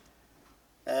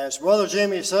As Brother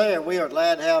Jimmy said, we are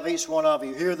glad to have each one of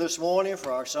you here this morning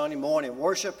for our Sunday morning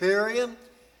worship period.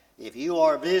 If you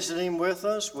are visiting with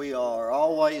us, we are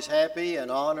always happy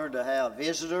and honored to have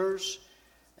visitors.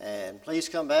 And please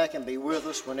come back and be with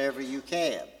us whenever you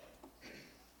can.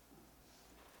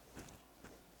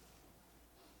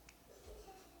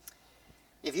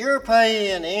 If you're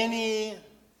paying any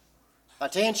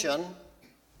attention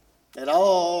at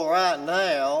all right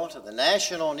now to the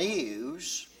national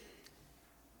news,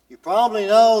 you probably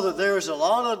know that there's a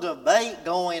lot of debate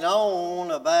going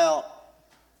on about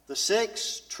the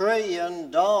 $6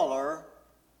 trillion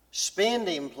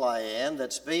spending plan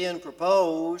that's being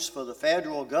proposed for the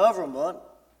federal government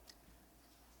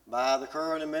by the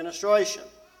current administration.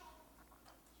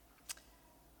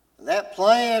 That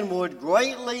plan would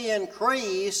greatly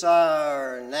increase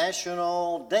our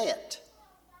national debt.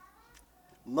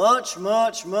 Much,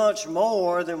 much, much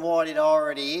more than what it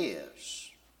already is.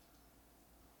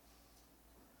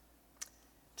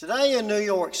 Today in New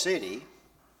York City,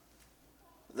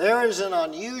 there is an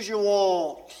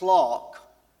unusual clock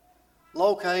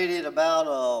located about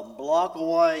a block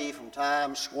away from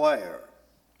Times Square.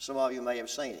 Some of you may have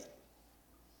seen it.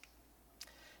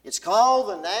 It's called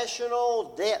the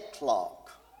National Debt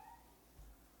Clock.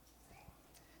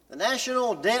 The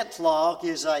National Debt Clock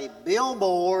is a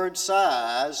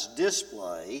billboard-sized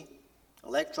display,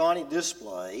 electronic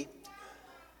display,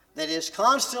 that is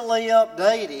constantly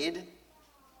updated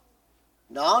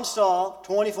nonstop,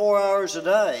 24 hours a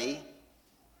day,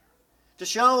 to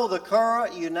show the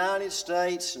current United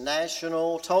States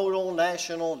total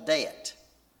national debt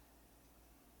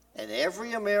and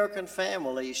every American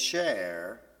family's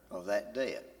share of that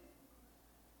debt.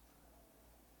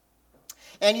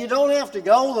 And you don't have to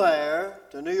go there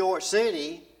to New York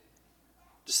City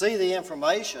to see the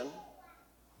information.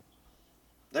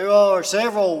 There are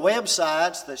several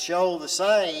websites that show the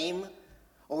same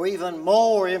or even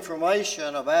more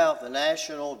information about the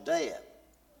national debt.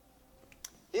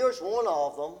 Here's one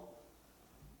of them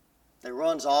that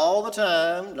runs all the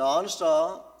time,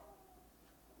 nonstop.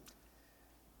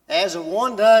 As of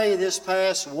one day this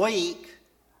past week,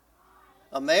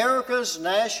 America's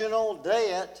national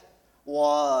debt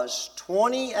was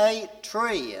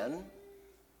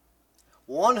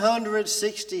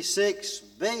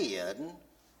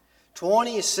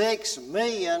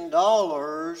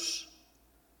 $28,166,026,000,000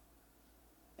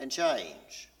 and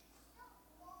change.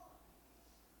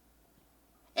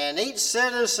 And each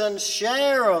citizen's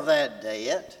share of that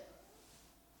debt,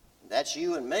 that's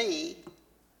you and me,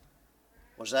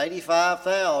 was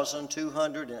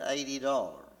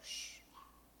 $85,280.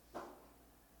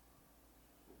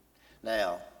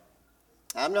 Now,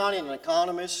 I'm not an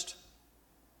economist,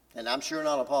 and I'm sure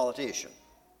not a politician.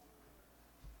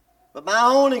 But my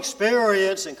own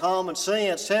experience and common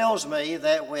sense tells me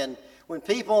that when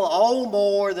people owe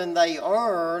more than they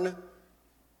earn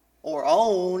or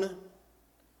own,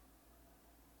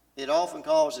 it often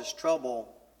causes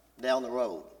trouble down the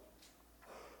road.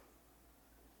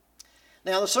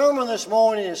 Now, the sermon this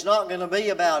morning is not going to be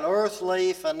about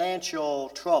earthly financial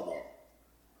trouble.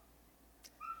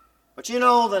 But you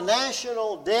know, the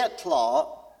national debt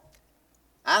clock,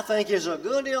 I think, is a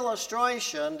good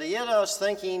illustration to get us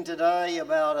thinking today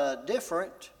about a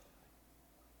different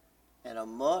and a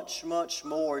much, much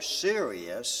more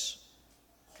serious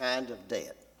kind of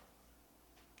debt.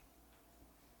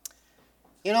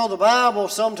 You know, the Bible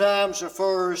sometimes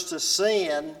refers to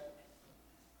sin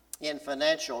in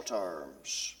financial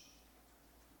terms.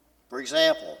 For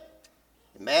example,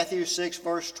 in Matthew 6,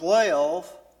 verse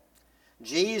 12,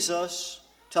 Jesus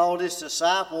told his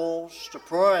disciples to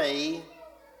pray,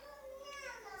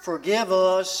 "Forgive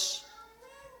us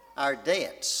our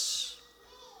debts."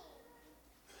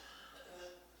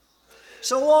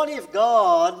 So what if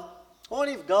God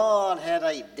had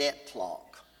a debt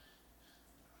clock?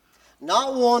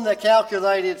 Not one that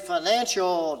calculated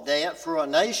financial debt for a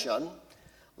nation,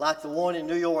 like the one in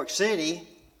New York City,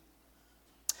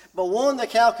 but one that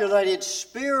calculated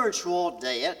spiritual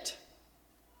debt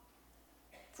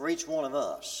for each one of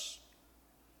us.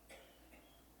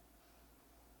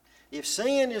 If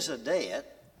sin is a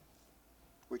debt,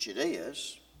 which it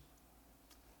is,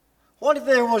 what if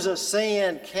there was a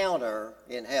sin counter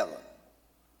in heaven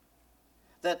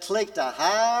that clicked a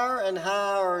higher and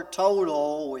higher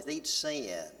total with each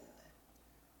sin,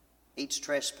 each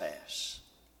trespass?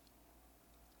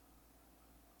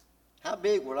 How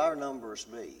big would our numbers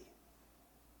be?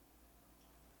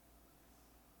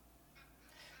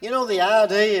 You know, the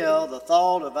idea, the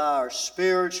thought of our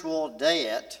spiritual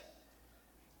debt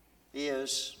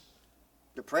is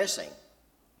depressing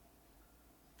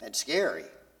and scary.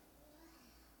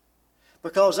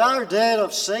 Because our debt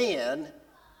of sin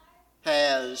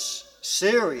has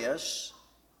serious,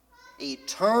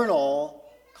 eternal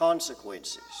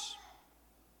consequences.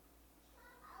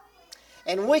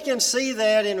 And we can see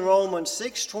that in Romans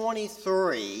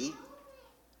 6:23,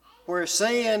 where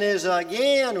sin is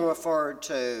again referred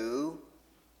to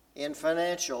in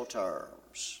financial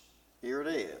terms. Here it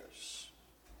is.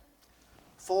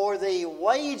 For the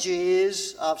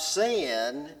wages of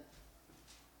sin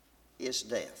is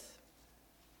death.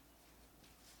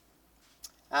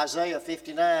 Isaiah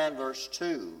 59 verse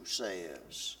 2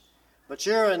 says, But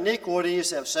your iniquities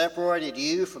have separated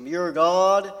you from your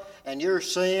God, and your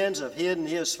sins have hidden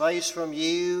his face from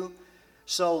you,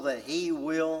 so that he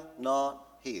will not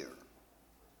hear.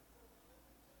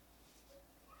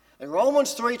 And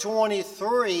Romans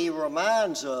 3:23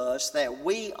 reminds us that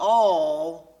we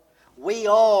all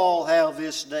have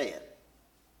this debt.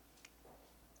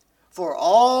 For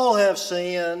all have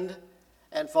sinned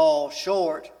and fall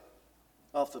short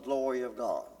of the glory of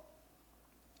God.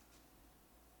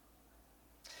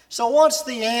 So what's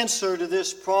the answer to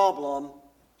this problem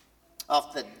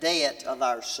of the debt of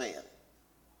our sin?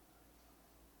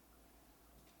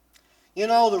 You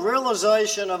know, the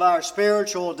realization of our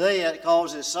spiritual debt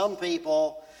causes some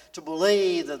people to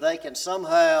believe that they can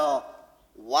somehow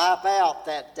wipe out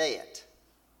that debt,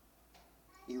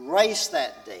 erase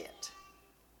that debt.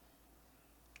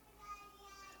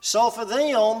 So for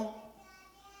them,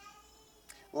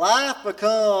 life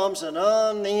becomes an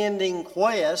unending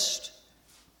quest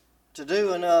to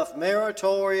do enough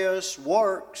meritorious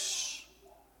works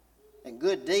and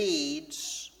good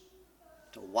deeds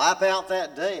to wipe out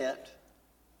that debt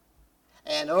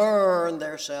and earn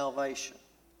their salvation.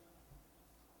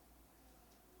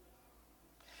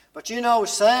 But you know,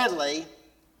 sadly,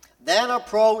 that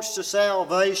approach to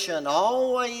salvation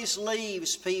always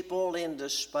leaves people in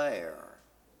despair,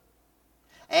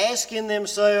 asking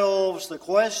themselves the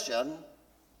question,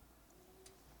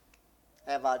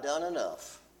 have I done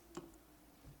enough?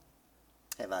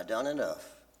 Have I done enough?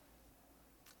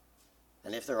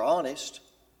 And if they're honest,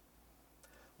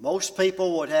 most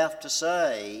people would have to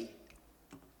say,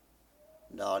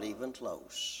 not even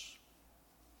close.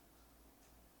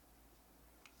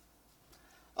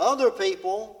 Other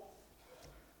people,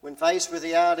 when faced with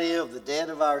the idea of the debt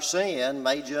of our sin,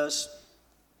 may just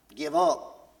give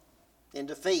up in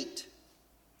defeat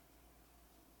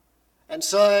and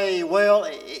say, well,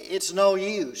 it's no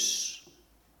use.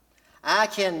 I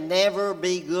can never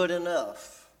be good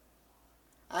enough.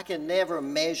 I can never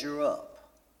measure up.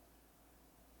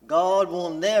 God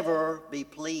will never be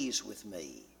pleased with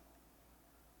me.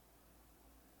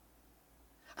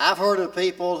 I've heard of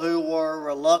people who were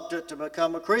reluctant to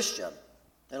become a Christian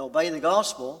and obey the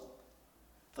gospel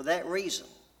for that reason.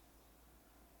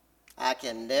 I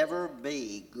can never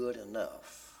be good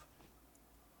enough.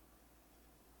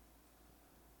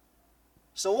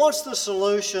 So what's the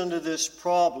solution to this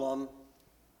problem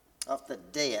of the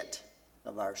debt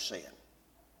of our sin?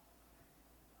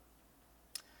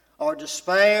 Are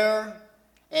despair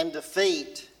and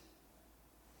defeat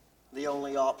the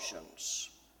only options?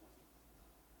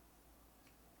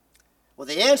 Well,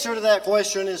 the answer to that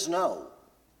question is no.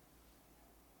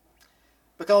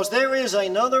 Because there is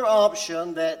another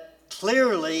option that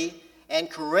clearly and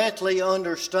correctly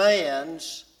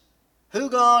understands who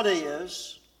God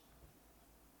is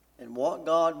and what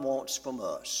God wants from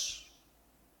us.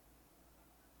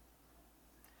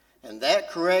 And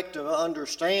that correct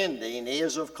understanding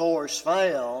is, of course,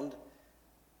 found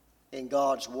in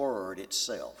God's Word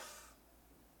itself.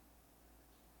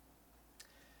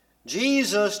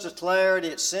 Jesus declared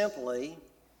it simply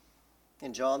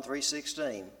in John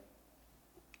 3:16.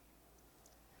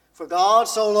 For God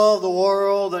so loved the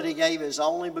world that he gave his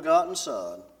only begotten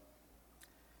Son,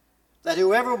 that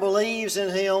whoever believes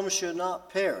in him should not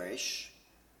perish,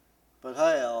 but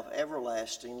have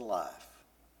everlasting life.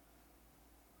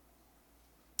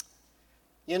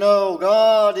 You know,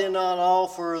 God did not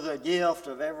offer the gift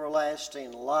of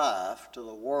everlasting life to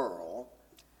the world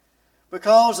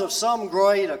because of some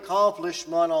great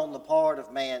accomplishment on the part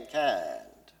of mankind.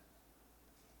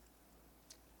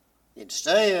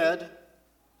 Instead,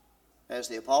 as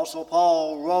the Apostle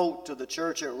Paul wrote to the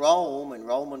church at Rome in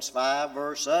Romans 5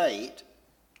 verse 8,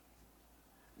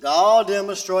 God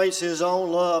demonstrates his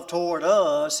own love toward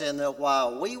us in that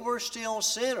while we were still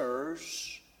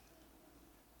sinners,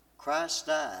 Christ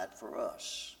died for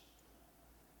us.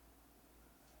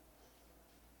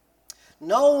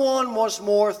 No one was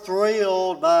more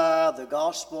thrilled by the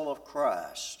gospel of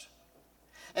Christ,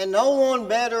 and no one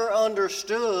better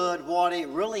understood what it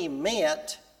really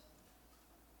meant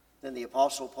than the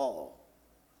Apostle Paul.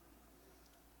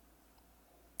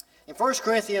 In 1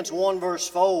 Corinthians 1 verse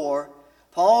 4,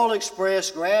 Paul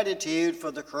expressed gratitude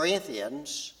for the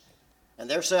Corinthians and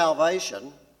their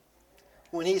salvation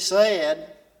when he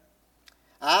said,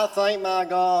 I thank my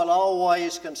God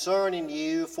always concerning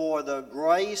you for the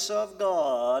grace of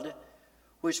God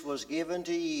which was given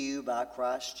to you by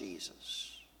Christ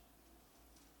Jesus.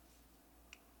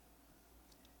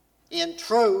 In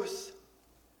truth,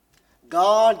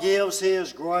 God gives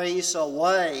His grace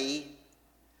away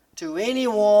to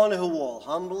anyone who will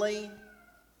humbly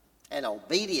and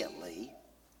obediently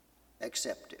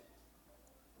accept it.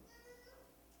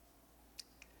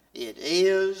 It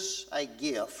is a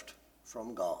gift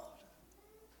from God.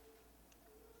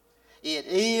 It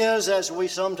is, as we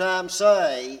sometimes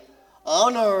say,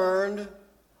 unearned,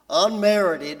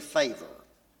 unmerited favor.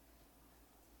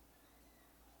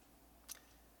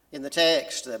 In the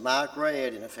text that Mike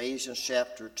read in Ephesians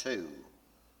chapter 2,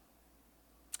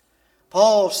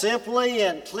 Paul simply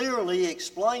and clearly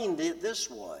explained it this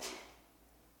way.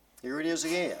 Here it is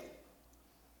again.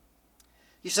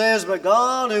 He says, But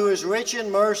God, who is rich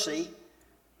in mercy,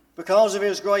 because of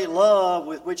His great love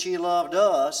with which He loved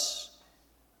us,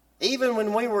 even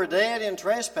when we were dead in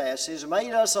trespasses,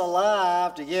 made us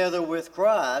alive together with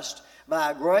Christ.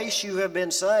 By grace you have been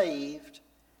saved,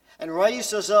 and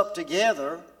raised us up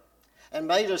together, and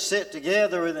made us sit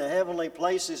together in the heavenly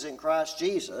places in Christ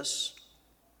Jesus,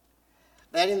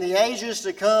 that in the ages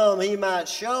to come He might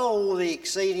show the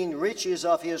exceeding riches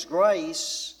of His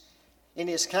grace in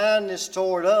His kindness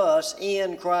toward us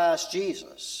in Christ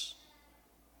Jesus.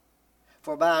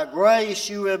 For by grace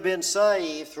you have been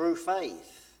saved through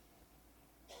faith,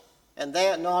 and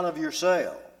that not of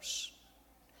yourselves.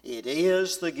 It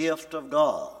is the gift of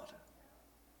God,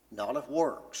 not of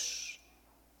works,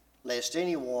 lest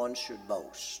anyone should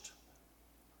boast.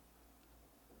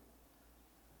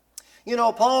 You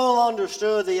know, Paul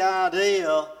understood the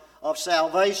idea of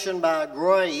salvation by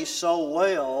grace so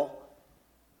well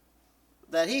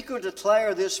that he could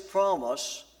declare this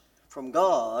promise from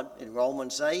God in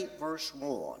Romans 8, verse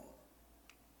 1.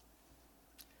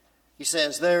 He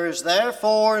says, There is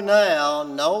therefore now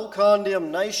no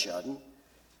condemnation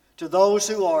to those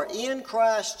who are in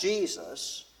Christ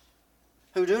Jesus,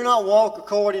 who do not walk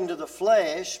according to the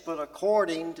flesh, but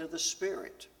according to the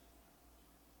Spirit.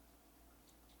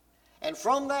 And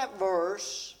from that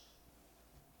verse,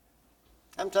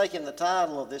 I'm taking the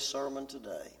title of this sermon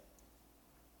today.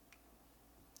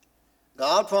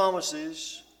 God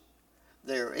promises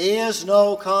there is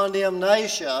no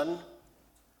condemnation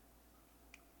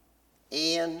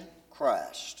in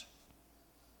Christ.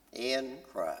 In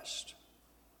Christ.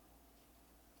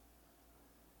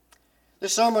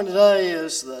 This sermon today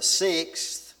is the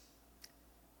 6th,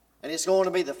 and it's going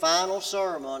to be the final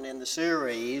sermon in the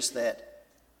series that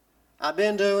I've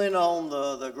been doing on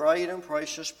the great and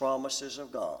precious promises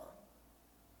of God.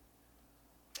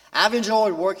 I've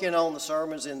enjoyed working on the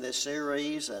sermons in this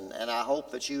series, and I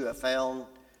hope that you have found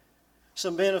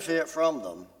some benefit from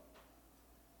them.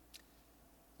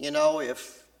 You know,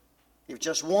 if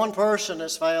just one person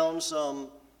has found some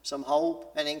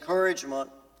hope and encouragement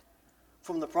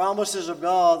from the promises of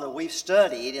God that we've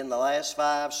studied in the last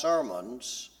 5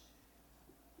 sermons,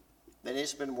 then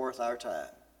it's been worth our time.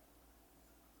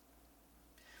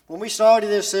 When we started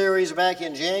this series back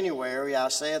in January, I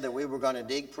said that we were going to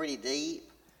dig pretty deep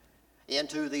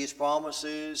into these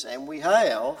promises, and we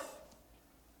have,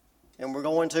 and we're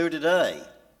going to today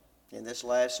in this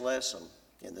last lesson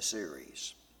in the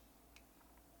series.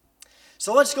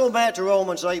 So let's go back to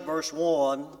Romans 8, verse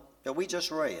 1 that we just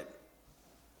read.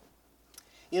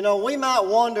 You know, we might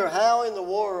wonder how in the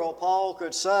world Paul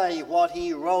could say what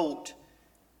he wrote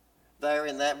there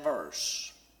in that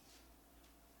verse.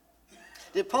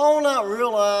 Did Paul not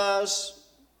realize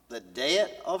the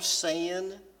debt of sin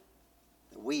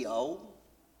that we owe?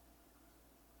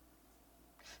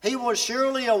 He was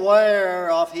surely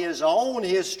aware of his own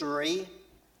history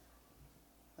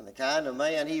and the kind of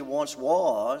man he once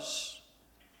was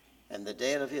and the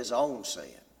debt of his own sin.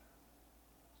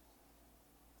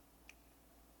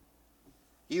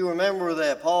 You remember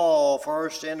that Paul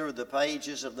first entered the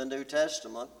pages of the New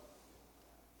Testament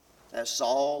as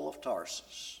Saul of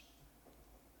Tarsus.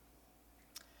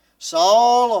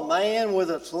 Saul, a man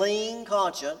with a clean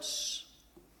conscience,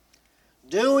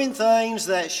 doing things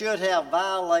that should have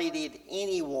violated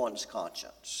anyone's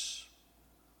conscience.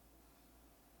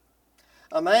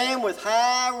 A man with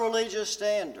high religious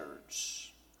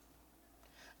standards,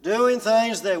 doing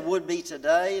things that would be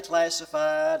today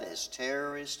classified as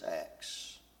terrorist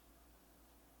acts.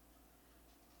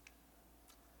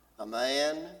 A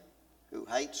man who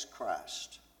hates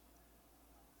Christ,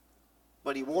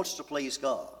 but he wants to please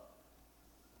God.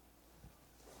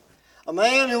 A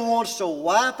man who wants to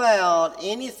wipe out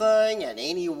anything and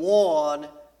anyone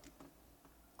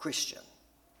Christian.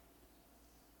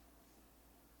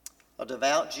 A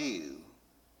devout Jew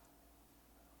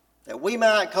that we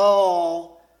might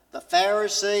call the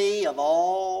Pharisee of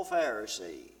all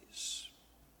Pharisees.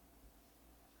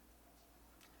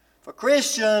 For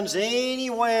Christians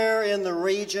anywhere in the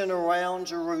region around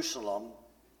Jerusalem,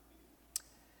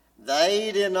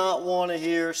 they did not want to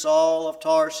hear Saul of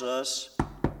Tarsus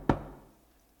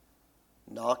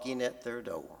knocking at their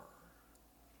door.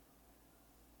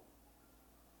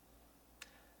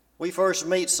 We first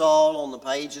meet Saul on the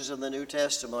pages of the New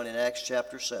Testament in Acts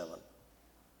chapter 7.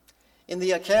 In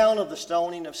the account of the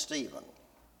stoning of Stephen,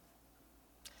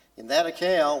 in that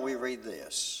account we read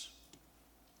this.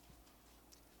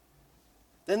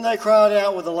 Then they cried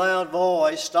out with a loud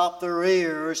voice, stopped their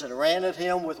ears, and ran at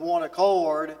him with one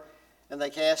accord, and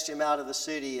they cast him out of the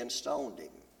city and stoned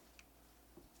him.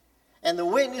 And the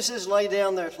witnesses laid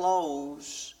down their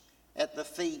clothes at the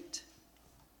feet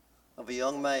of a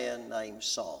young man named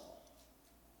Saul.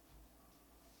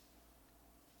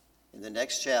 In the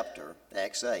next chapter,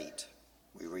 Acts 8,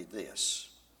 we read this.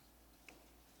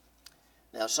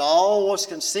 Now Saul was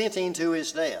consenting to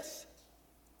his death.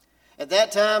 At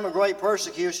that time, a great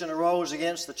persecution arose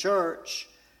against the church,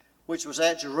 which was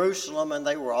at Jerusalem, and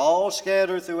they were all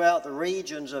scattered throughout the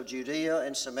regions of Judea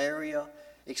and Samaria,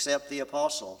 except the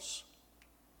apostles.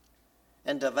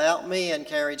 And devout men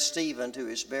carried Stephen to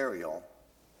his burial,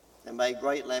 and made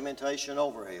great lamentation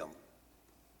over him.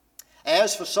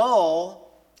 As for Saul,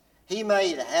 he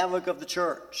made havoc of the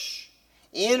church,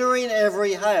 entering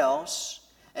every house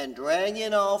and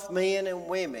dragging off men and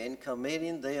women,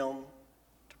 committing them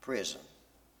to prison.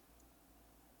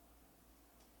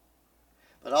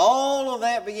 But all of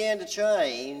that began to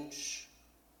change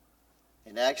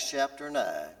in Acts chapter 9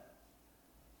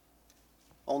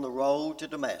 on the road to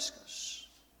Damascus.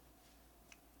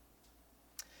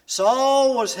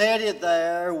 Saul was headed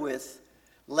there with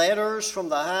letters from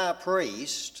the high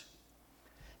priest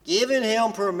giving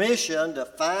him permission to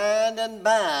find and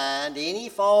bind any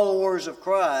followers of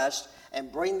Christ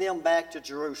and bring them back to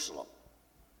Jerusalem.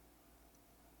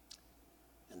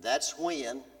 And that's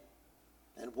when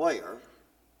and where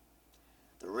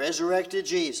the resurrected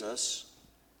Jesus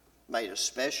made a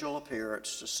special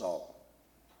appearance to Saul.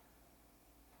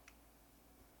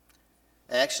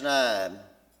 Acts 9,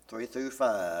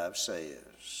 3-5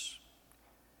 says,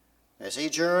 As he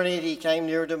journeyed, he came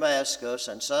near Damascus,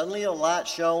 and suddenly a light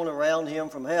shone around him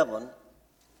from heaven.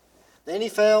 Then he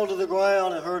fell to the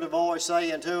ground and heard a voice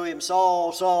saying to him,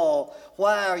 Saul, Saul,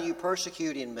 why are you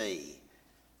persecuting me?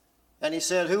 And he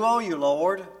said, Who are you,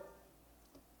 Lord?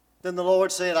 Then the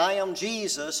Lord said, I am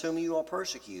Jesus whom you are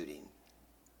persecuting.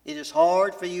 It is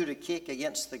hard for you to kick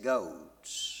against the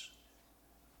goads.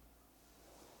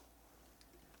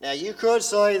 Now you could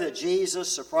say that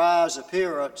Jesus' surprise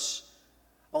appearance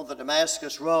on the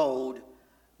Damascus road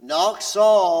knocked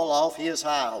Saul off his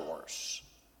high horse.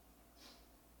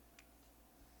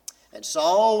 And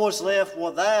Saul was left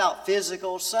without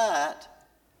physical sight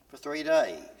for 3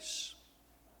 days.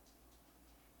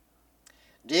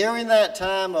 During that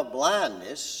time of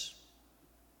blindness,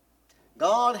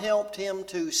 God helped him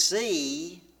to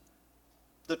see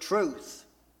the truth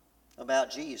about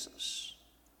Jesus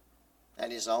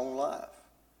and his own life.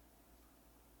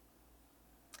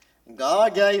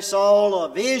 God gave Saul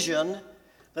a vision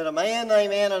that a man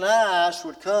named Ananias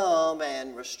would come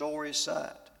and restore his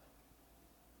sight.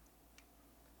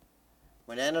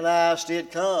 When Ananias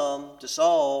did come to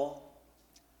Saul,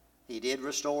 he did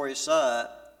restore his sight,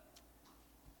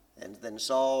 and then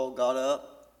Saul got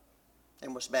up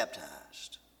and was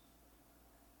baptized.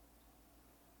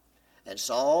 And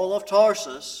Saul of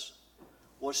Tarsus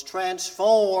was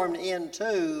transformed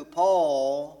into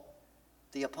Paul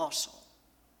the Apostle.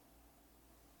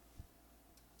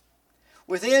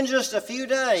 Within just a few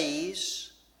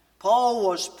days, Paul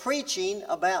was preaching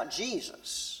about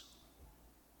Jesus.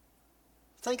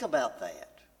 Think about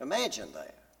that. Imagine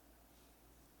that.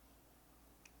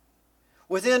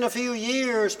 Within a few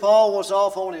years, Paul was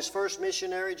off on his first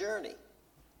missionary journey.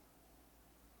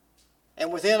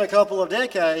 And within a couple of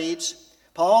decades,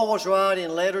 Paul was writing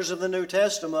letters of the New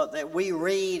Testament that we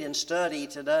read and study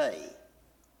today.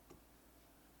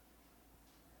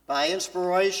 By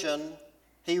inspiration,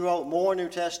 he wrote more New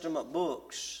Testament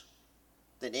books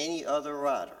than any other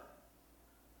writer.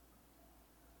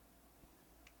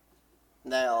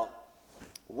 Now,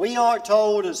 we aren't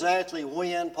told exactly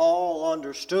when Paul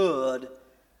understood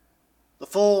the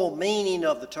full meaning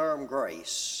of the term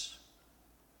grace.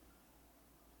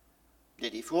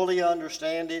 Did he fully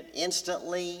understand it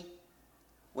instantly,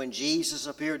 when Jesus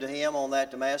appeared to him on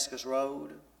that Damascus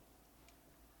road?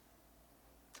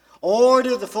 Or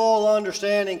did the full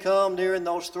understanding come during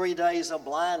those 3 days of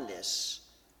blindness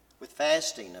with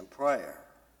fasting and prayer?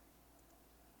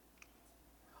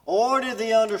 Or did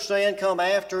the understanding come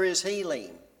after his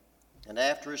healing and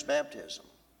after his baptism?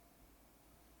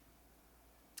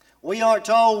 We aren't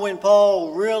told when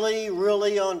Paul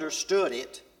really understood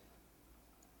it,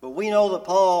 but we know that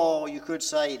Paul, you could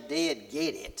say, did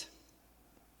get it.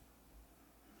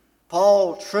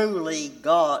 Paul truly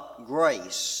got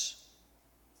grace.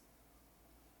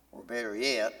 Or better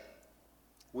yet,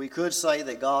 we could say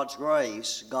that God's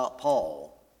grace got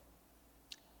Paul,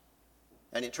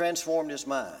 and it transformed his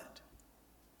mind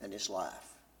and his life.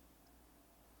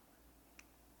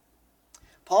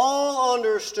 Paul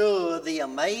understood the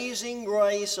amazing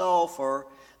grace offer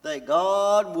that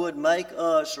God would make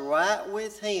us right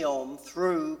with him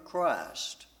through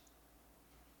Christ.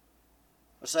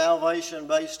 A salvation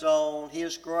based on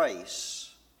his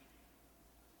grace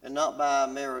and not by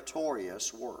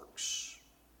meritorious works.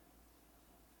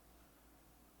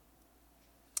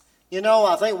 You know,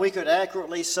 I think we could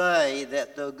accurately say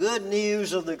that the good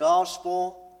news of the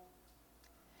gospel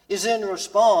is in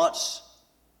response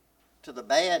to the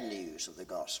bad news of the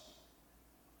gospel.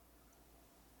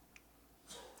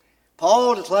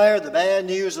 Paul declared the bad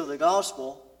news of the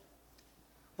gospel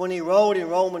when he wrote in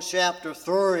Romans chapter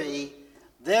 3,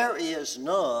 "There is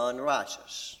none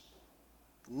righteous,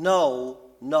 no,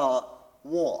 not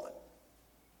one.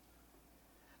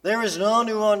 There is none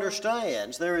who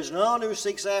understands. There is none who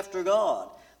seeks after God.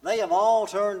 They have all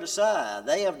turned aside.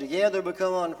 They have together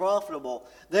become unprofitable.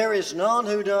 There is none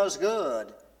who does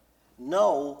good.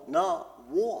 No, not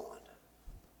one."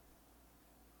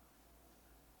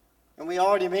 And we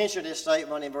already mentioned his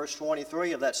statement in verse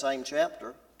 23 of that same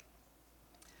chapter.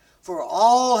 "For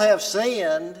all have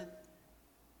sinned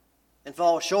and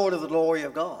fall short of the glory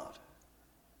of God."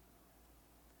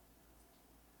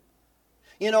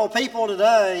 You know, people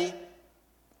today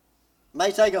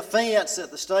may take offense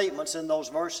at the statements in those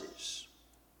verses.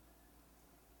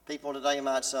 People today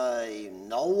might say,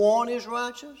 no one is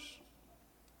righteous.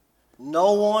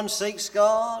 No one seeks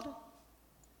God.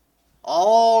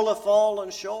 All have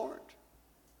fallen short.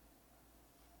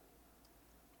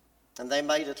 And they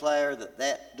may declare that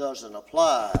that doesn't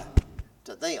apply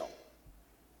to them.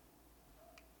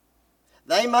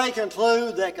 They may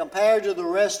conclude that compared to the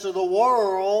rest of the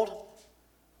world,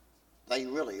 they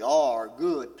really are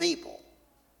good people.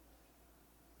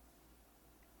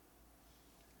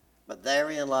 But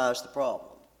therein lies the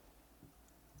problem.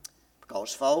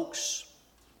 Because, folks,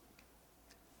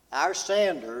 our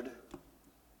standard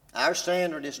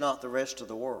is not the rest of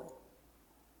the world.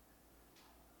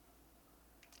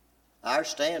 Our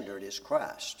standard is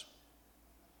Christ.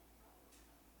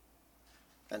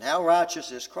 And how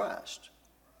righteous is Christ?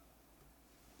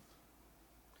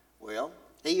 Well,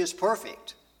 he is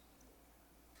perfect.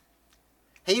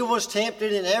 He was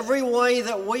tempted in every way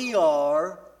that we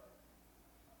are,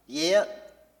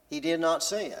 yet he did not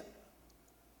sin.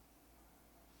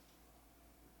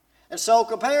 And so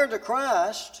compared to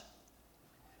Christ,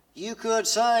 you could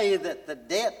say that the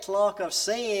death clock of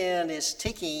sin is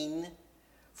ticking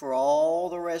for all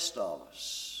the rest of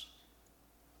us.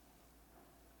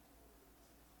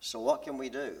 So what can we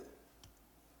do?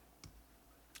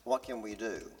 What can we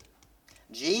do?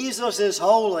 Jesus is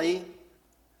holy,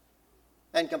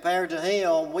 and compared to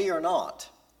him, we are not.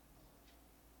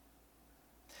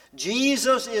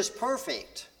 Jesus is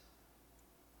perfect,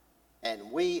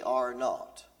 and we are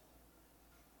not.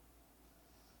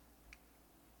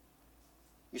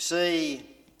 You see,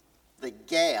 the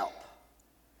gap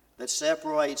that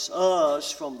separates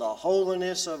us from the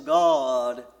holiness of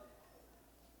God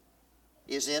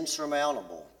is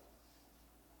insurmountable.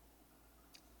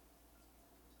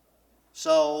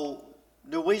 So,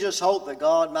 do we just hope that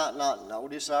God might not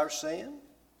notice our sin?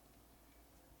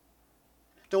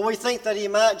 Do we think that he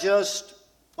might just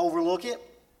overlook it?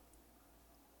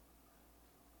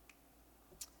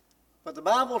 But the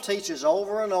Bible teaches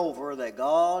over and over that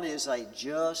God is a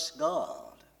just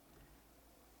God.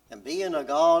 And being a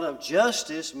God of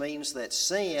justice means that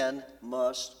sin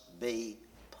must be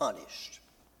punished.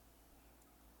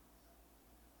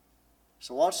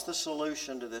 So what's the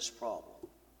solution to this problem?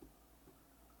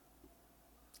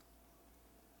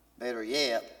 Better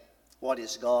yet, what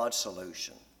is God's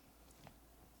solution?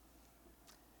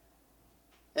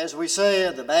 As we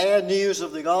said, the bad news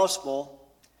of the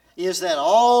gospel is that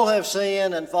all have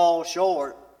sinned and fall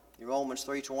short in Romans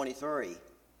 3:23.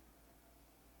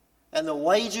 And the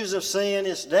wages of sin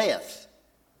is death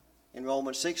in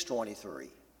Romans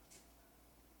 6:23.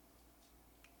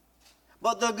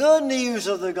 But the good news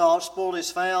of the gospel is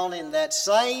found in that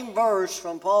same verse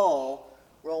from Paul,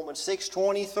 Romans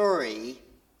 6:23.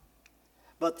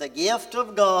 But the gift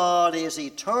of God is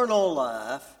eternal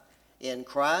life in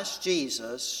Christ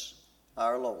Jesus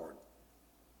our Lord.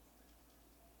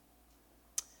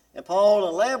 And Paul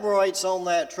elaborates on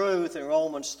that truth in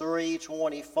Romans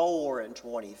 3:24 and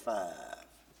 25.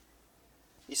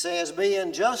 He says,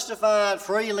 being justified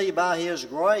freely by his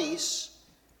grace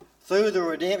through the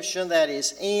redemption that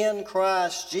is in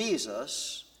Christ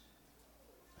Jesus,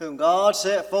 whom God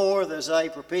set forth as a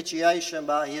propitiation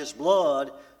by his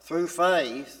blood through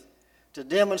faith to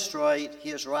demonstrate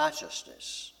his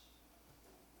righteousness.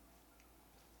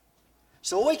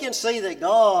 So we can see that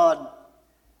God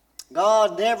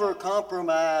never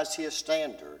compromised his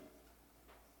standard.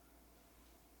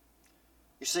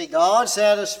 You see, God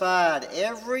satisfied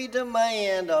every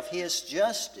demand of his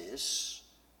justice,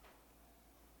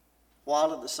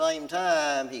 while at the same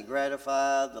time he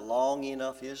gratified the longing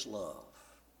of his love.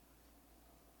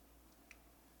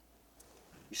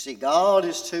 You see, God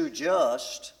is too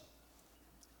just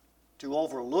to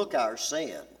overlook our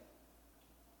sin,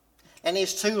 and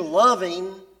he's too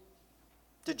loving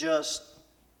to just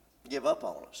give up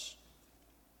on us.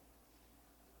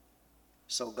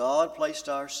 So God placed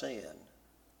our sin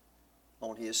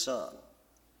on his Son,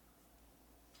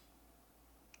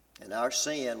 and our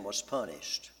sin was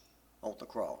punished on the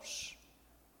cross.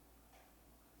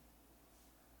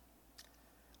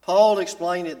 Paul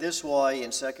explained it this way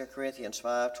in 2 Corinthians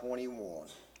 5:21.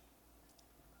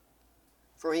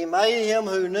 For he made him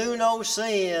who knew no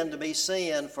sin to be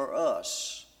sin for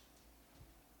us,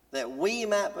 that we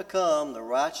might become the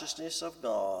righteousness of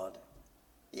God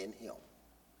in him.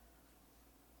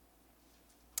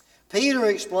 Peter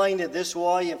explained it this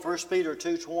way in 1 Peter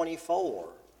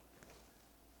 2:24.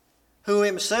 Who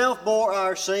himself bore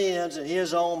our sins in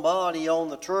his own body on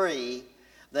the tree,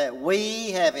 that we,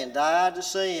 having died to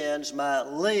sins, might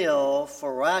live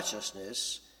for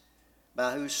righteousness,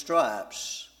 by whose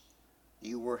stripes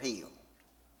you were healed.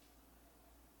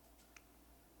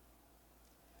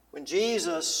 When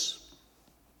Jesus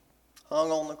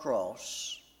hung on the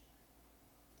cross,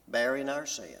 bearing our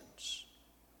sins,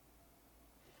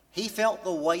 he felt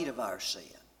the weight of our sin.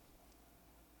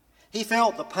 He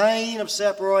felt the pain of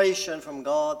separation from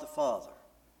God the Father.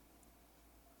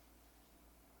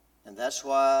 And that's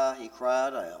why he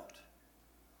cried out,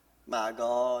 my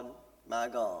God,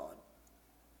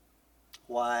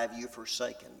 why have you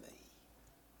forsaken me?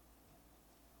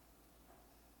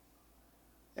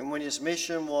 And when his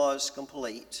mission was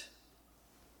complete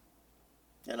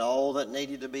and all that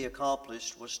needed to be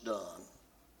accomplished was done,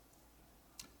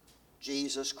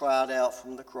 Jesus cried out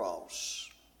from the cross,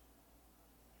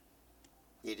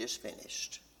 it is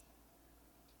finished.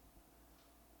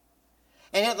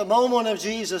 And at the moment of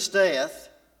Jesus' death,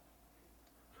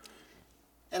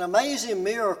 an amazing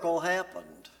miracle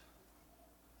happened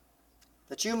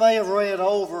that you may have read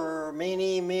over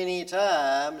many, many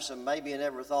times and maybe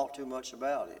never thought too much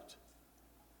about it.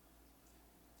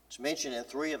 It's mentioned in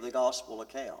 3 of the gospel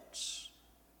accounts.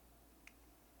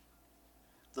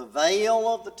 The veil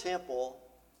of the temple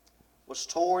was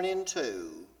torn in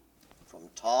two from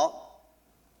top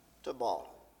to bottom.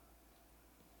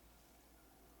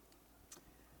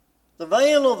 The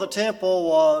veil of the temple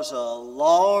was a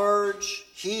large,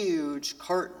 huge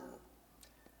curtain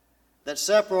that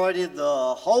separated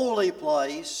the holy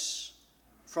place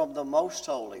from the most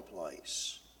holy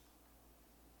place.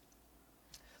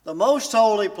 The most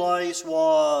holy place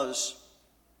was,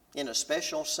 in a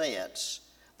special sense,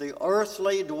 the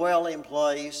earthly dwelling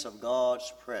place of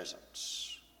God's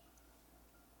presence.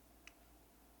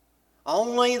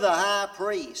 Only the high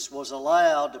priest was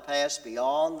allowed to pass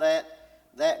beyond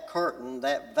that curtain,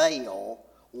 that veil,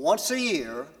 once a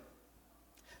year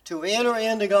to enter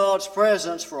into God's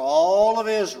presence for all of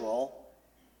Israel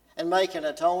and make an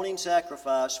atoning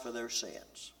sacrifice for their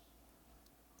sins.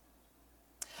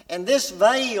 And this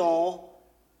veil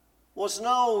was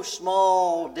no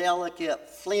small, delicate,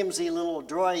 flimsy little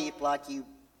drape like you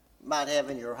might have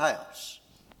in your house.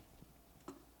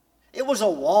 It was a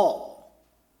wall,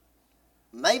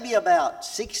 maybe about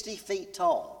 60 feet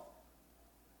tall,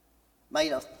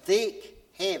 made of thick,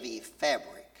 heavy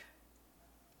fabric.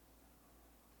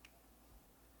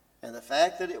 And the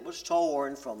fact that it was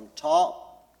torn from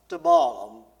top to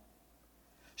bottom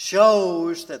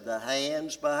shows that the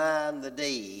hands behind the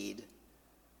deed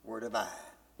were divine.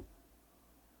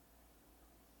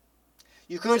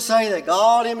 You could say that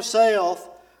God himself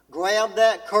grabbed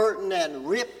that curtain and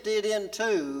ripped it in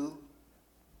two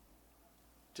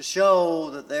to show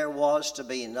that there was to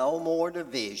be no more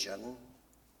division,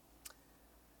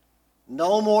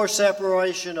 no more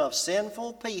separation of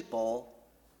sinful people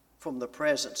from the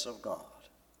presence of God.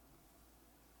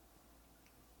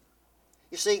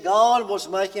 You see, God was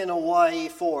making a way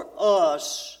for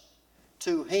us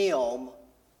to Him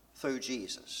through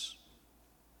Jesus.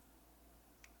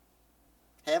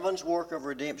 Heaven's work of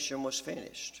redemption was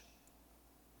finished.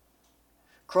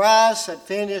 Christ had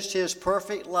finished His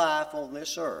perfect life on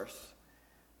this earth,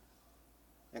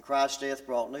 and Christ's death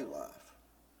brought new life.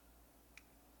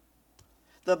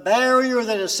 The barrier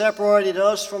that has separated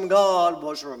us from God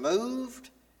was removed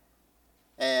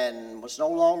and was no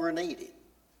longer needed.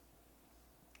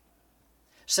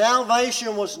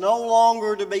 Salvation was no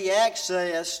longer to be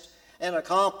accessed and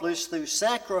accomplished through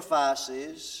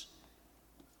sacrifices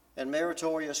and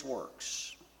meritorious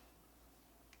works.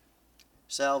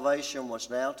 Salvation was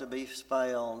now to be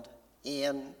found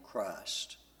in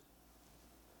Christ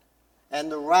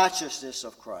and the righteousness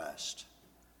of Christ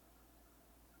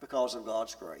because of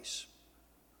God's grace.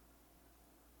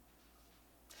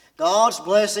 God's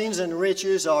blessings and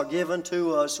riches are given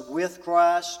to us with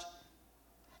Christ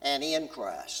and in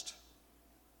Christ.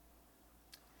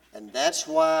 And that's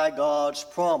why God's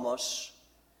promise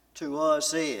to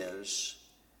us is,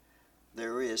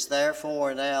 there is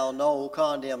therefore now no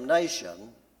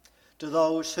condemnation to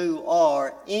those who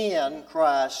are in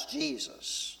Christ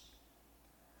Jesus,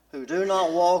 who do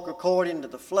not walk according to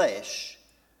the flesh,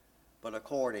 but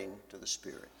according to the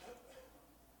Spirit.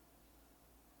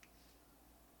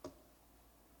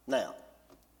 Now,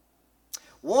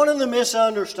 one of the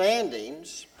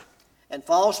misunderstandings and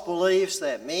false beliefs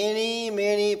that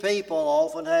many people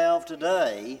often have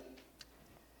today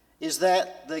is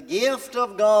that the gift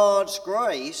of God's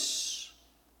grace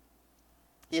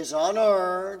is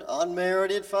unearned,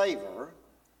 unmerited favor,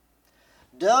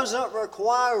 doesn't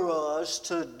require us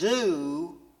to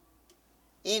do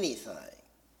anything.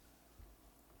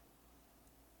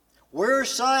 We're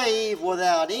saved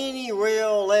without any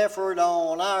real effort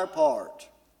on our part,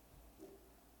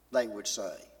 they would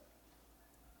say.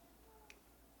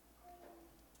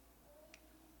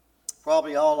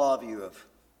 Probably all of you have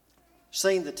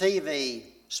seen the TV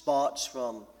spots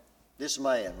from this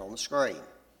man on the screen.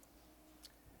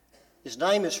 His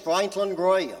name is Franklin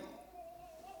Graham,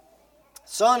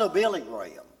 son of Billy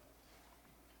Graham.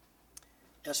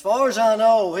 As far as I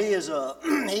know, he is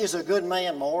a good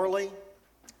man morally,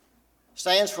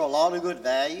 stands for a lot of good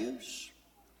values,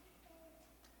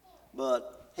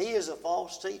 but he is a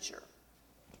false teacher,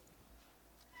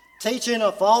 teaching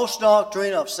a false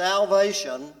doctrine of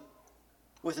salvation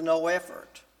with no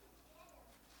effort.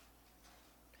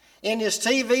 In his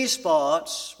TV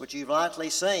spots, which you've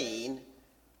likely seen,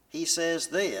 he says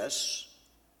this,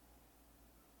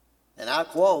 and I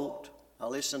quote, I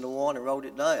listened to one and wrote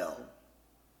it down.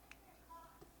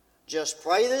 Just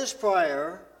pray this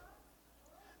prayer: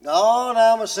 God,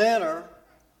 I'm a sinner,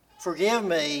 forgive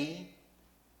me.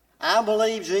 I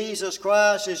believe Jesus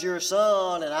Christ is your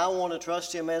Son, and I want to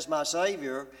trust Him as my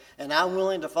Savior, and I'm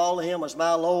willing to follow Him as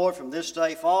my Lord from this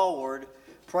day forward.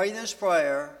 Pray this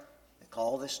prayer and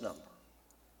call this number.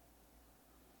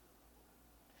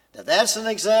 Now that's an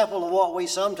example of what we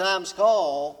sometimes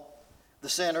call the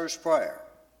sinner's prayer.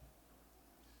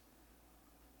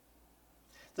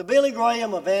 The Billy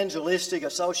Graham Evangelistic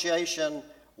Association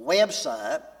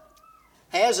website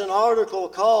has an article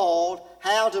called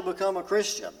How to Become a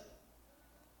Christian.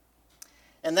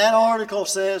 And that article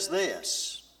says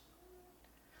this: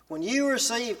 when you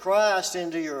receive Christ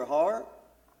into your heart,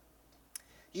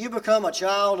 you become a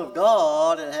child of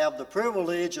God and have the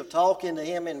privilege of talking to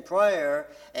Him in prayer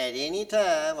at any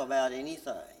time about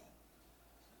anything.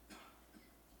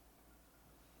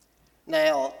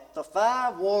 Now, the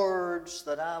 5 words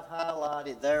that I've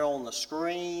highlighted there on the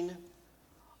screen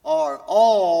are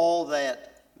all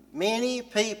that many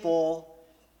people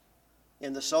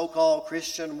in the so-called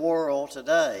Christian world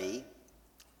today,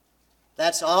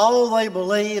 that's all they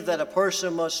believe that a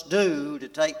person must do to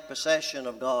take possession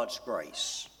of God's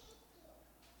grace.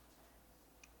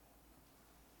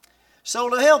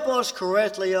 So to help us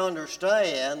correctly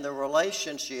understand the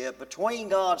relationship between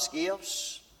God's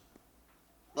gifts,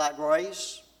 like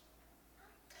grace,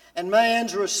 and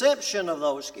man's reception of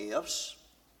those gifts,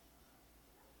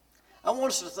 I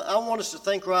want us to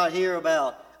think right here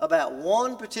about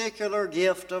one particular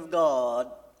gift of God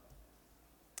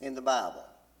in the Bible.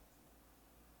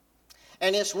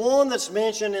 And it's one that's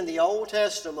mentioned in the Old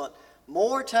Testament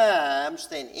more times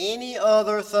than any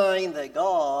other thing that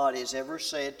God is ever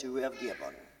said to have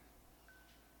given.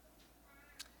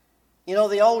 You know,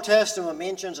 the Old Testament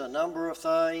mentions a number of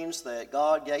things that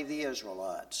God gave the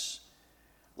Israelites,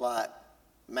 like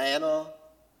manna,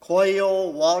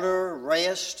 quail, water,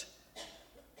 rest,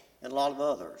 and a lot of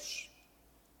others.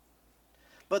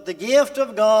 But the gift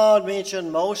of God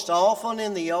mentioned most often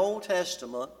in the Old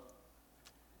Testament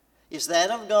is that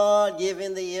of God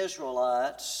giving the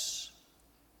Israelites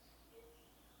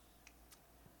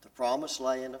the promised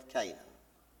land of Canaan.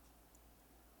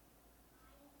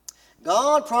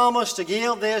 God promised to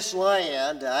give this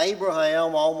land to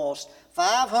Abraham almost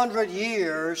 500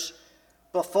 years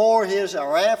before his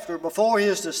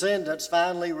descendants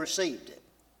finally received it.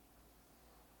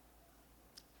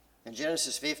 In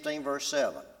Genesis 15, verse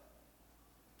 7,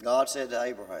 God said to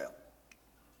Abraham,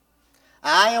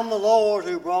 I am the Lord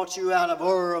who brought you out of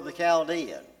Ur of the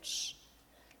Chaldeans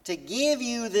to give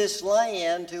you this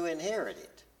land to inherit it.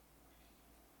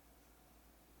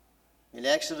 In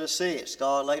Exodus 6,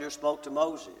 God later spoke to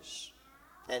Moses,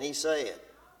 and he said,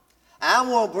 I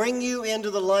will bring you into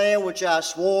the land which I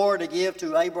swore to give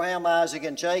to Abraham, Isaac,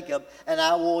 and Jacob, and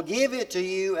I will give it to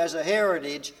you as a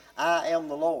heritage. I am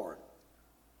the Lord.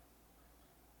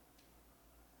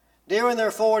 During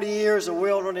their 40 years of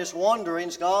wilderness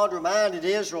wanderings, God reminded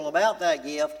Israel about that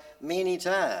gift many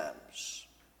times.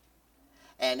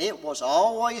 And it was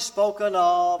always spoken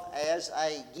of as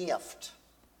a gift,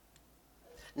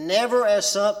 never as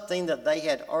something that they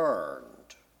had earned.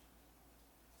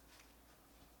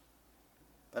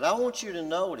 But I want you to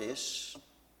notice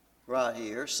right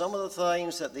here some of the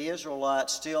things that the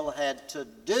Israelites still had to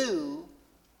do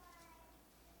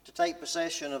to take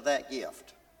possession of that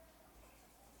gift.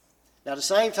 Now, to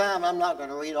save time, I'm not going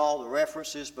to read all the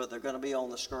references, but they're going to be on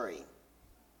the screen.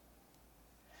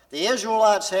 The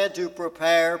Israelites had to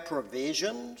prepare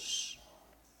provisions.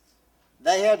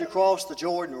 They had to cross the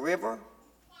Jordan River.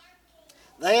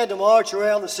 They had to march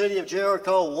around the city of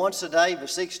Jericho once a day for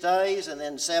 6 days and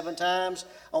then 7 times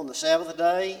on the 7th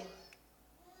day.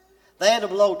 They had to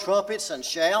blow trumpets and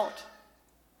shout.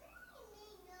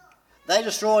 They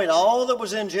destroyed all that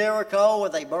was in Jericho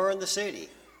and they burned the city.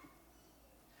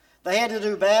 They had to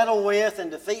do battle with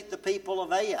and defeat the people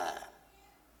of Ai.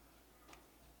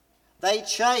 They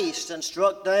chased and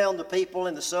struck down the people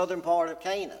in the southern part of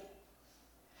Canaan.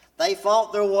 They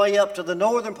fought their way up to the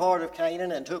northern part of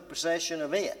Canaan and took possession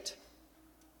of it.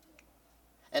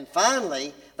 And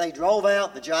finally, they drove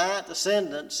out the giant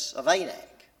descendants of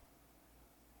Anak.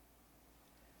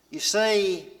 You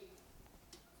see,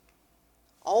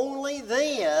 only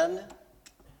then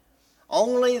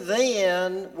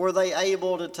were they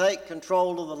able to take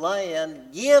control of the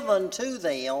land given to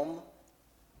them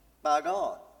by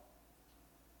God.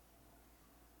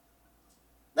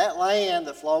 That land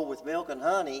that flowed with milk and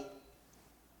honey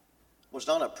was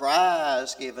not a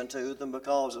prize given to them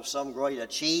because of some great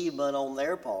achievement on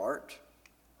their part.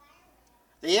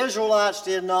 The Israelites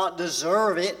did not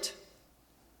deserve it.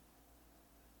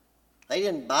 They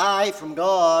didn't buy from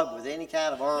God with any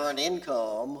kind of earned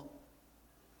income.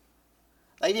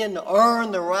 They didn't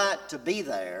earn the right to be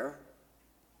there.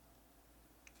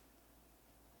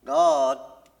 God,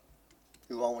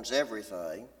 who owns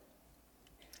everything,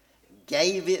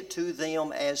 gave it to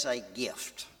them as a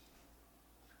gift.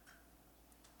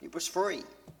 It was free.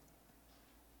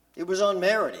 It was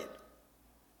unmerited.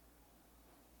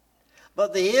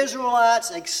 But the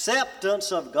Israelites'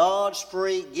 acceptance of God's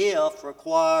free gift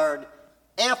required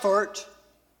effort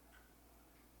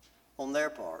on their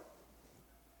part.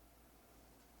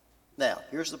 Now,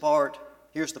 here's the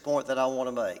point that I want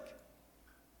to make.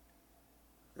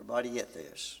 Everybody get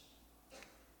this.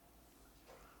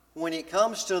 When it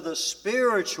comes to the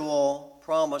spiritual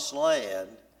promised land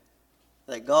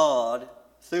that God,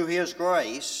 through His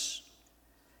grace,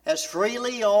 has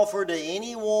freely offered to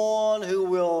anyone who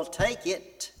will take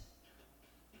it,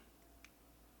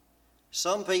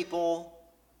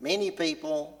 many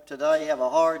people today have a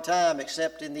hard time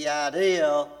accepting the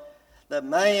idea that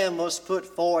man must put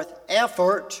forth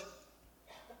effort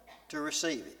to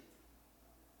receive it.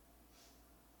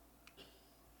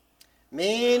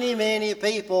 Many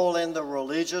people in the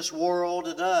religious world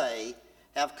today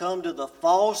have come to the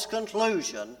false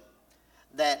conclusion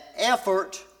that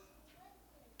effort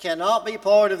cannot be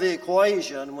part of the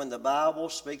equation when the Bible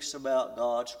speaks about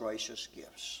God's gracious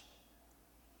gifts.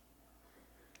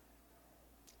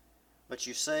 But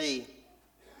you see,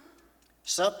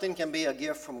 something can be a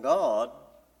gift from God,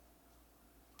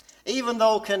 even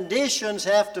though conditions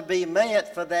have to be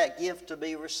met for that gift to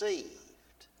be received.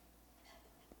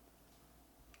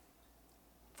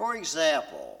 For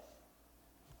example,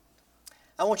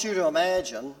 I want you to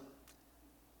imagine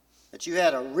that you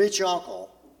had a rich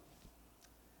uncle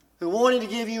who wanted to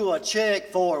give you a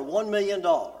check for $1 million.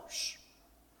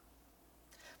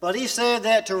 But he said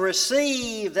that to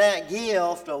receive that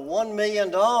gift of $1 million,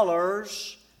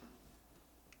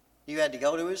 you had to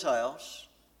go to his house,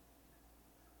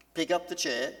 pick up the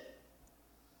check,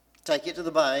 take it to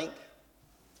the bank,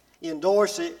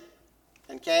 endorse it,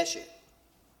 and cash it.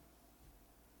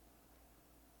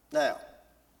 Now,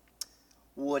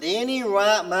 would any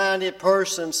right-minded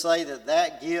person say that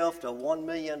that gift of $1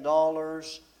 million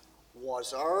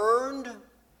was earned?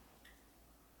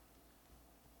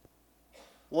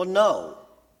 Well, no,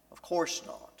 of course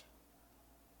not.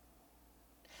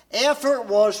 Effort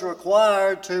was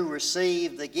required to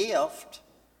receive the gift,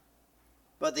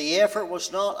 but the effort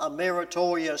was not a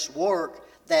meritorious work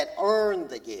that earned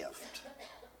the gift.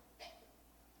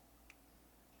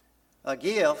 A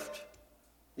gift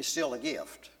is still a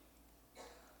gift.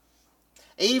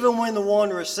 Even when the one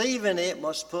receiving it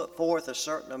must put forth a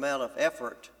certain amount of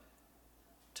effort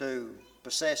to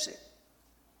possess it.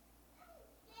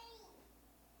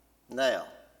 Now,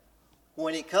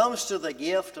 when it comes to the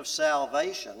gift of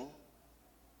salvation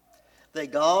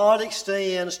that God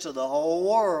extends to the whole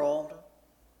world,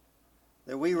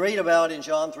 that we read about in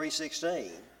John 3:16,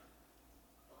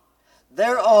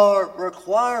 there are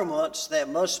requirements that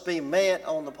must be met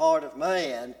on the part of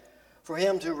man for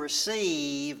him to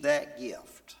receive that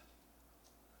gift.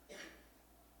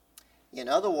 In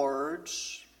other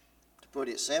words, to put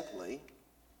it simply,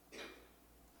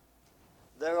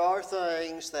 there are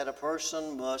things that a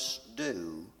person must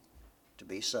do to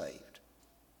be saved.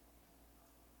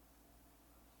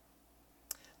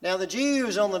 Now, the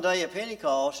Jews on the day of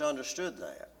Pentecost understood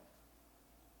that.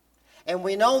 And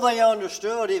we know they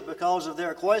understood it because of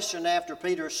their question after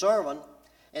Peter's sermon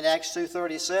in Acts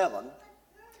 2:37.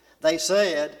 They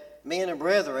said, "Men and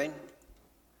brethren,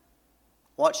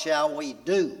 what shall we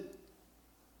do?"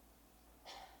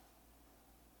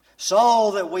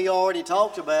 Saul, that we already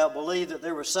talked about, believed that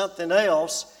there was something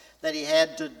else that he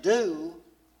had to do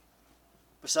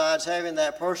besides having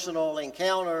that personal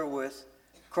encounter with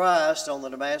Christ on the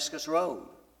Damascus Road.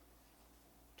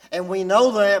 And we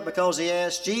know that because he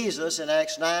asked Jesus in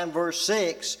Acts 9 verse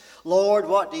 6, "Lord,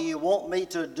 what do you want me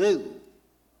to do?"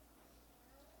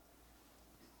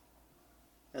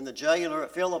 And the jailer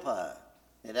at Philippi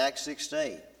in Acts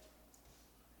 16.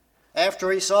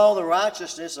 After he saw the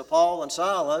righteousness of Paul and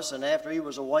Silas, and after he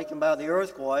was awakened by the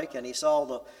earthquake, and he saw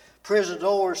the prison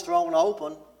doors thrown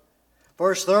open,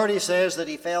 verse 30 says that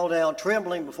he fell down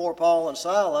trembling before Paul and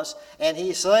Silas, and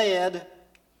he said,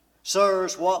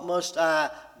 "Sirs, what must I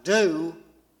do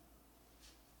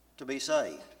to be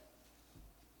saved?"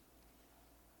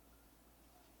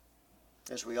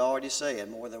 As we already said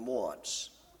more than once,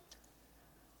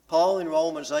 Paul in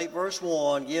Romans 8 verse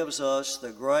 1 gives us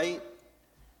the great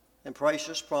and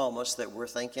precious promise that we're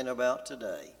thinking about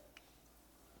today.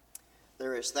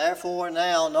 "There is therefore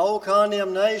now no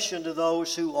condemnation to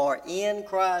those who are in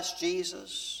Christ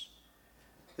Jesus,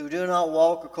 who do not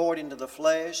walk according to the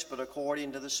flesh, but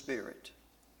according to the Spirit."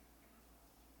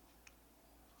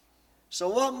 So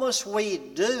what must we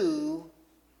do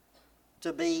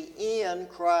to be in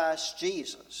Christ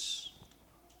Jesus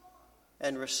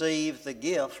and receive the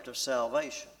gift of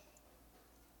salvation?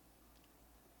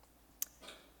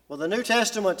 Well, the New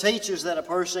Testament teaches that a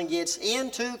person gets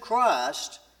into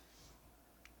Christ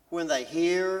when they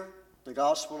hear the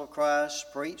gospel of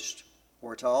Christ preached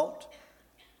or taught,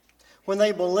 when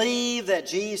they believe that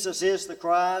Jesus is the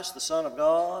Christ, the Son of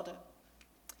God,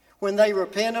 when they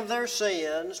repent of their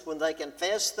sins, when they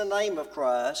confess the name of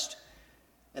Christ,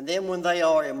 and then when they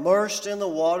are immersed in the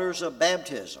waters of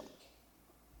baptism.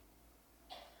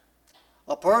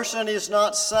 A person is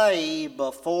not saved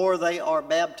before they are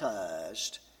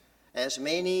baptized, as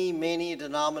many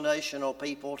denominational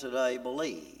people today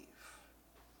believe.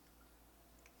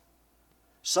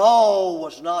 Saul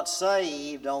was not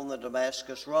saved on the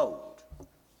Damascus Road,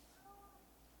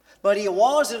 but he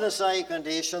was in a saved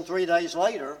condition 3 days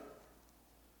later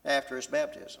after his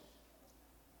baptism.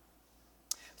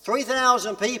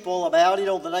 3,000 people about it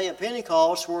on the day of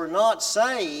Pentecost were not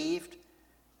saved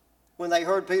when they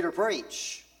heard Peter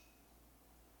preach.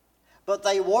 But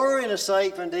they were in a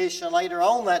saved condition later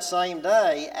on that same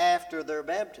day after their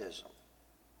baptism.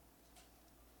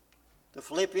 The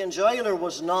Philippian jailer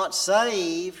was not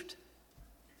saved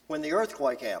when the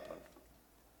earthquake happened,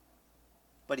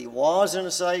 but he was in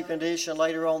a saved condition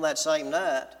later on that same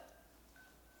night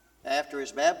after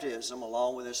his baptism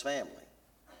along with his family.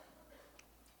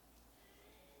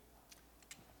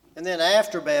 And then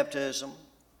after baptism,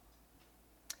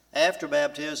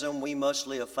 we must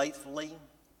live faithfully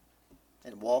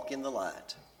and walk in the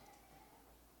light.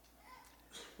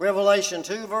 Revelation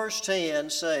 2 verse 10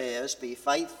 says, "Be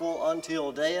faithful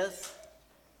until death,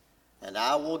 and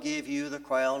I will give you the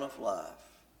crown of life."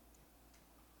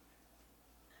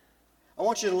 I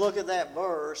want you to look at that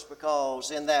verse because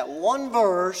in that one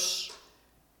verse,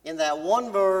 in that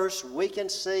one verse, we can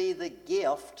see the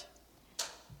gift.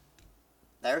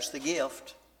 There's the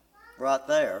gift right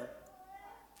there.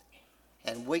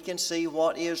 And we can see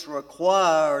what is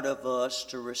required of us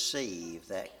to receive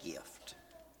that gift.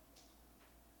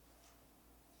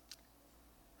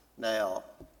 Now,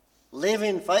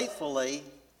 living faithfully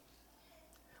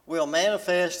will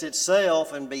manifest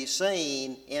itself and be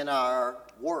seen in our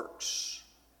works.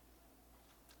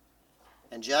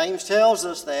 And James tells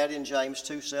us that in James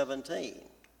 2:17.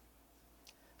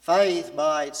 Faith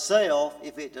by itself,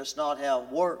 if it does not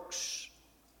have works,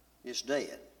 is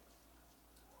dead.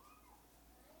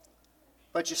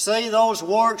 But you see, those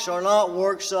works are not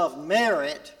works of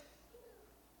merit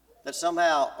that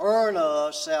somehow earn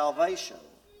us salvation,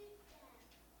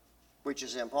 which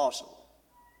is impossible.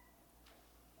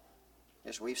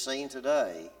 As we've seen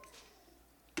today,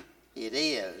 it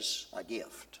is a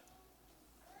gift.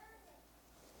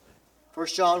 1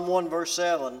 John 1 verse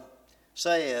 7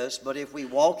 says, "But if we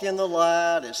walk in the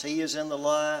light as he is in the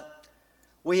light,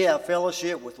 we have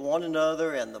fellowship with one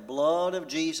another, and the blood of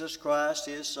Jesus Christ,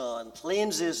 his Son,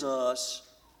 cleanses us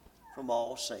from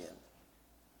all sin."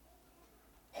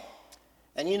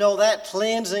 And you know, that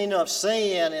cleansing of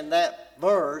sin in that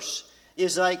verse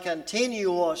is a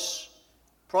continuous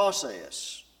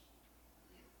process.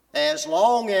 As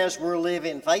long as we're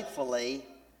living faithfully,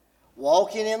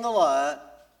 walking in the light,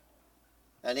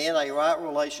 and in a right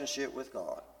relationship with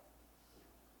God.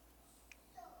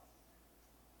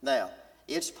 Now,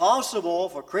 it's possible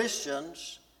for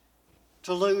Christians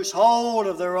to lose hold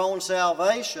of their own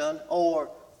salvation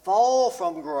or fall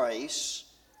from grace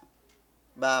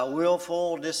by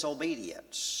willful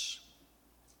disobedience.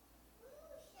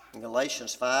 In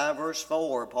Galatians 5 verse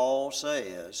 4, Paul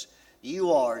says,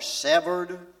 "You are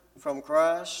severed from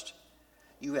Christ.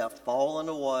 You have fallen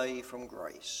away from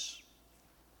grace."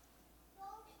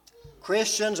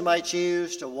 Christians may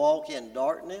choose to walk in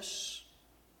darkness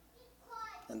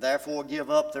and therefore give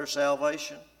up their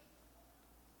salvation.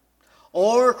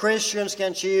 Or Christians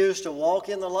can choose to walk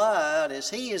in the light as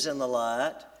he is in the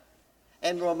light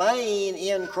and remain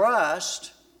in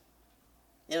Christ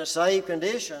in a saved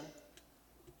condition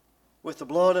with the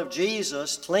blood of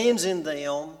Jesus cleansing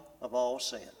them of all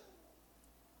sin.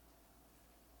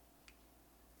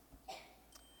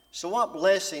 So what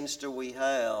blessings do we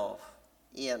have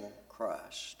in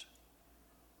Christ?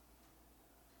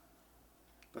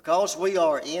 Because we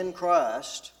are in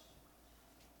Christ,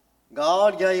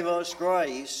 God gave us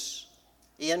grace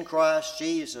in Christ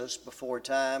Jesus before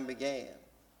time began.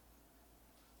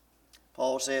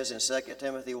 Paul says in 2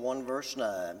 Timothy 1 verse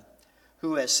 9,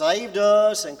 "Who has saved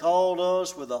us and called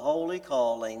us with a holy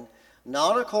calling,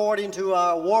 not according to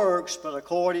our works, but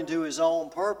according to his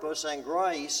own purpose and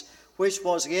grace, which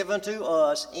was given to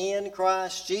us in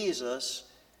Christ Jesus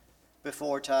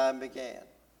before time began."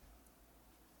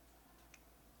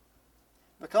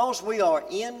 Because we are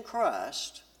in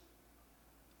Christ,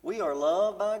 we are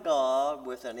loved by God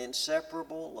with an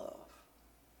inseparable love.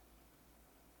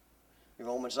 In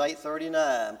Romans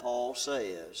 8:39, Paul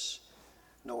says,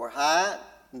 "Nor height,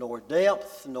 nor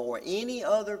depth, nor any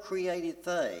other created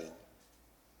thing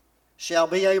shall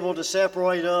be able to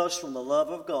separate us from the love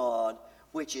of God,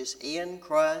 which is in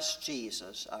Christ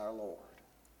Jesus our Lord."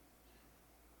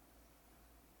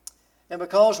 And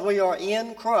because we are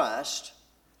in Christ,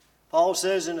 Paul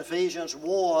says in Ephesians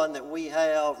 1 that we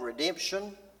have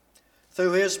redemption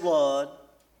through his blood,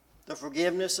 the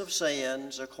forgiveness of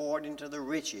sins according to the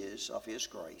riches of his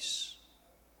grace.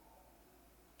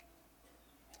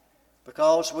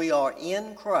 Because we are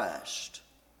in Christ,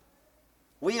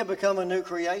 we have become a new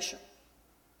creation.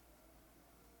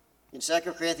 In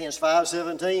 2 Corinthians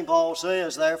 5:17, Paul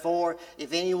says, "Therefore,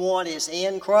 if anyone is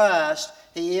in Christ,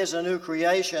 he is a new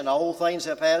creation. Old things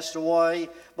have passed away.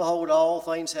 Behold, all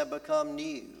things have become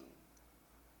new."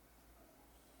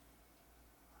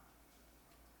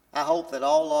 I hope that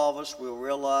all of us will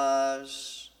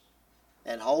realize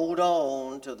and hold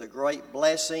on to the great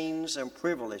blessings and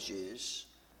privileges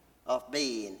of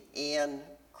being in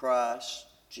Christ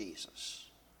Jesus.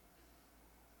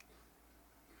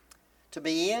 To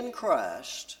be in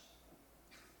Christ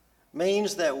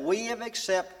means that we have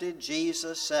accepted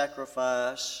Jesus'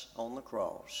 sacrifice on the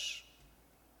cross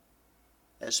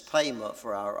as payment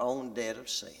for our own debt of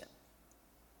sin.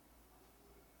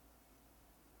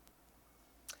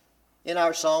 In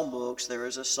our songbooks, there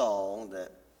is a song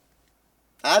that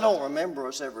I don't remember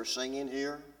us ever singing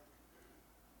here,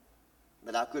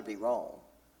 but I could be wrong.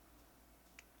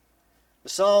 The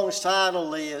song's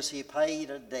title is "He Paid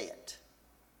a Debt."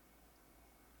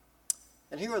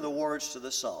 And here are the words to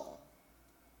the song.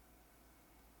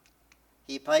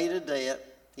 He paid a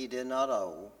debt he did not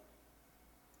owe.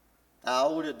 I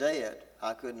owed a debt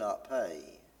I could not pay.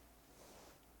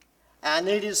 I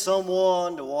needed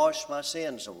someone to wash my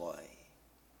sins away.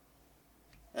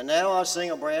 And now I sing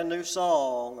a brand new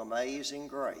song, Amazing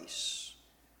Grace.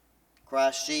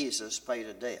 Christ Jesus paid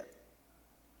a debt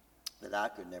that I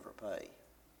could never pay.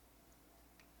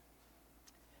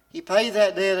 He paid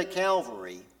that debt at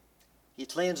Calvary. He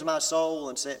cleansed my soul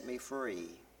and set me free.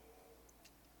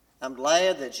 I'm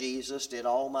glad that Jesus did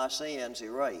all my sins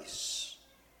erase.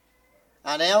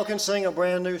 I now can sing a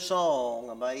brand new song,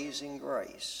 Amazing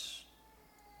Grace.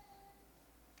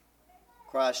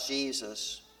 Christ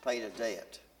Jesus paid a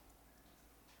debt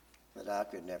that I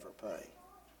could never pay.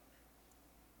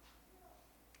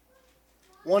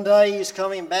 One day he's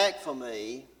coming back for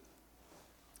me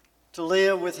to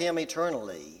live with him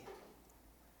eternally.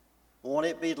 Won't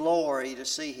it be glory to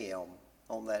see him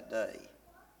on that day?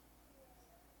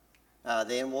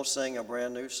 Then we'll sing a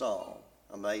brand new song,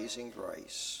 Amazing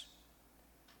Grace.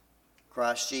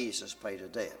 Christ Jesus paid a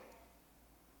debt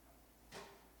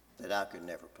that I could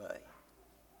never pay.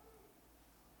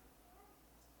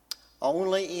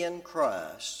 Only in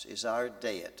Christ is our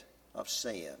debt of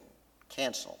sin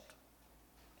canceled,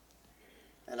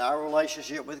 and our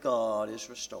relationship with God is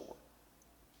restored.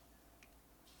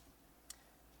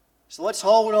 So let's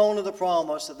hold on to the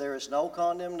promise that there is no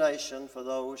condemnation for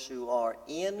those who are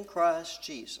in Christ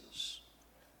Jesus,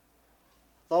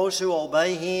 those who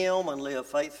obey him and live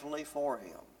faithfully for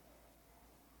him.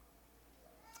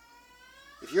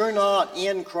 If you're not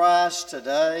in Christ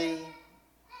today,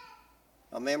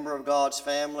 a member of God's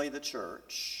family, the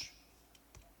church,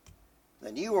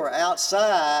 then you are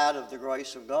outside of the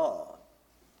grace of God,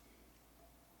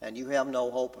 and you have no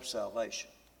hope of salvation.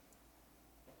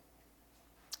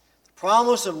 The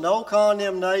promise of no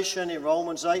condemnation in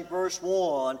Romans 8, verse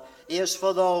 1, is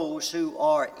for those who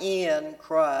are in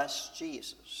Christ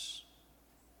Jesus.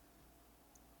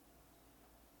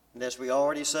 And as we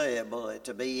already said,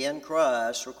 to be in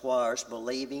Christ requires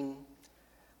believing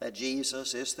that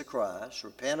Jesus is the Christ,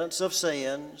 repentance of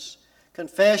sins,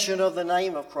 confession of the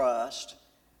name of Christ,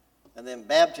 and then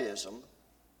baptism,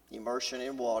 immersion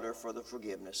in water for the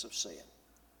forgiveness of sin.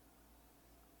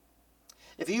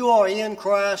 If you are in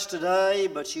Christ today,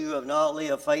 but you have not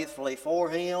lived faithfully for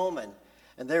him, and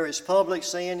there is public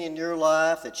sin in your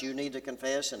life that you need to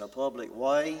confess in a public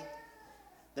way,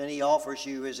 then he offers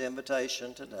you his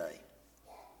invitation today.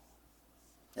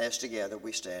 As together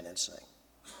we stand and sing.